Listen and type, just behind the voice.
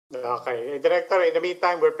Okay. Director, in the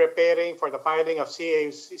meantime, we're preparing for the filing of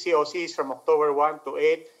COCs from October 1 to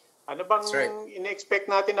 8. Ano bang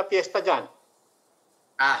in-expect natin na piyesta dyan?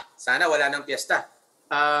 Sana wala nang piyesta.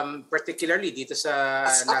 Particularly dito sa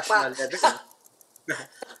national level.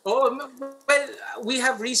 Well, we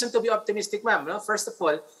have reason to be optimistic, ma'am. No? First of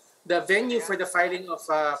all, the venue for the filing of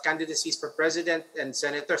candidacies for president and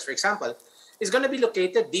senators, for example, is going to be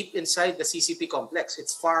located deep inside the CCP complex.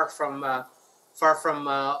 It's far from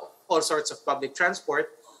all sorts of public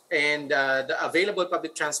transport, and the available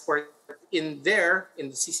public transport in the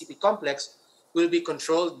CCP complex will be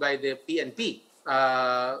controlled by the PNP,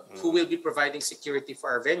 who will be providing security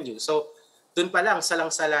for our venue. So dun pa lang,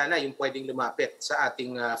 salang-sala na yung pwedeng lumapit sa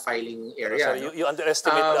ating filing area. So you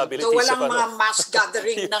underestimate the abilities walang mga mass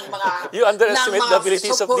gathering ng mga you underestimate the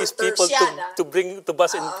abilities of these people to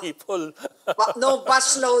bus in people. No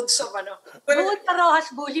bus loads of ano. Buod pa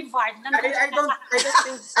Rojas Boulevard. I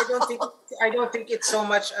don't think it's so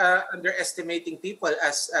much underestimating people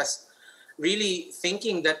as really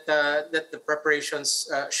thinking that the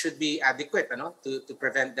preparations should be adequate, to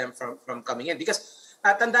prevent them from coming in, because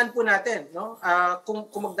tandaan po natin, no? Kung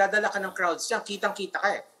magdadala ka ng crowds diyan, kitang-kita ka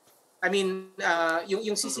eh. I mean,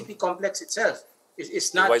 yung CCP complex itself is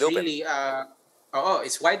not really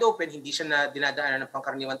it's wide open, hindi siya na dinadaanan ng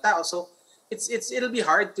pangkaraniwang tao. So it'll be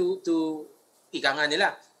hard to ika nga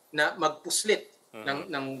nila na magpuslit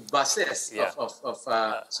ng buses of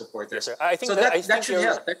supporters. Yes, I think so that should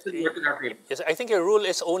help. That should work in our favor. Yes, I think your rule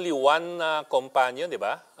is only one companion, di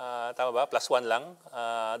ba? Tama ba? +1 lang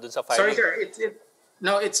dun sa filing. Sorry, sir.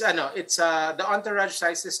 No, it's the entourage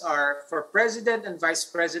sizes are for president and vice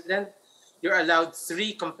president. You're allowed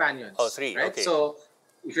 3 companions. Oh, 3. Right? Okay. So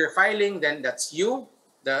if you're filing, then that's you,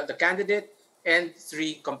 the candidate, and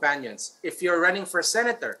 3 companions. If you're running for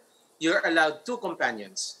senator, you're allowed 2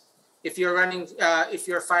 companions. If you're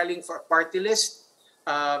filing for a party list,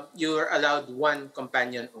 you're allowed 1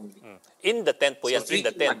 companion only. In the tent po yan, in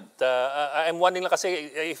the tent. I'm wondering lang kasi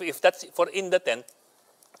if that's for in the tent,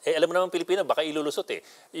 alam mo naman Pilipino, baka ilulusot eh.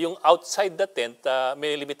 Yung outside the tent,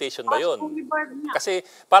 may limitation ba yun? Kasi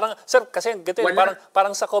parang, sir, kasi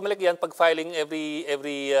parang sa COMELEC yan, pag filing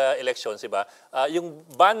every elections, diba? Yung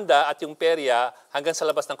banda at yung perya, hanggang sa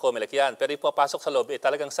labas ng COMELEC yan. Pero yung papasok sa loob,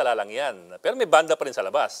 talagang sala lang yan. Pero may banda pa rin sa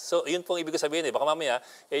labas. So, yun pong ibig sabihin baka mamaya,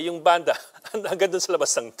 yung banda, hanggang dun sa labas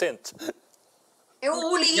ng tent.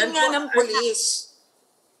 Uulihin nga ng polis.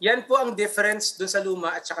 Yan po ang difference dun sa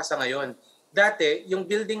luma at saka sa ngayon. Dati, yung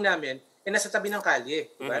building namin, nasa tabi ng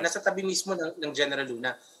kalye. Diba? Nasa tabi mismo ng General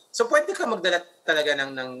Luna. So pwede ka magdala talaga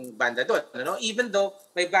ng banda doon. Even though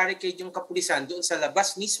may barricade yung kapulisan doon sa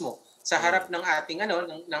labas mismo, sa harap ng ating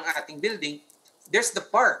ng ating building, there's the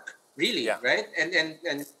park, really, right?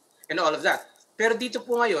 And all of that. Pero dito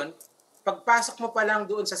po ngayon, pagpasok mo pa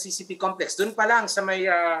lang doon sa CCP complex, doon pa lang sa may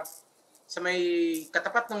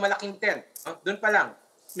katapat ng malaking tent, doon pa lang,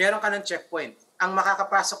 meron ka ng checkpoint. Ang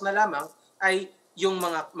makakapasok na lamang ay yung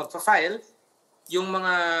mga magpa-file, yung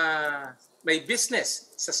mga may business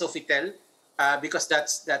sa Sofitel, because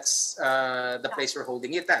that's the place we're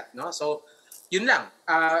holding it at, no? So yun lang.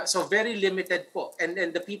 So very limited po, and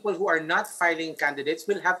the people who are not filing candidates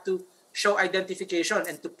will have to show identification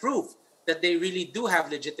and to prove that they really do have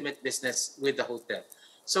legitimate business with the hotel.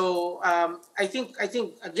 So I think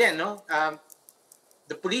again,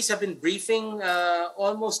 the police have been briefing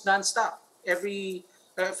almost non-stop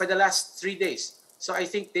for the last 3 days. So I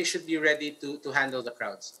think they should be ready to handle the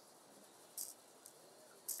crowds.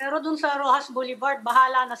 Pero dun sa Rojas Boulevard,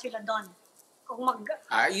 bahala na sila doon. Kung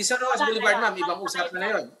yung sa Rojas Boulevard, ma'am, ibang usapan na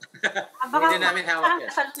yun. Hindi namin hawak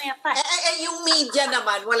yan. Yung media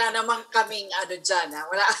naman, wala namang kaming dyan.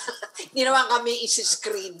 Wala, hindi naman kami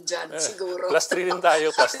isi-screen dyan, siguro. +3 rin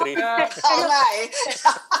tayo, +3. Oo nga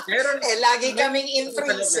lagi kaming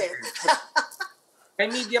influencer. May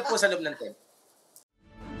media po sa loob ng tent.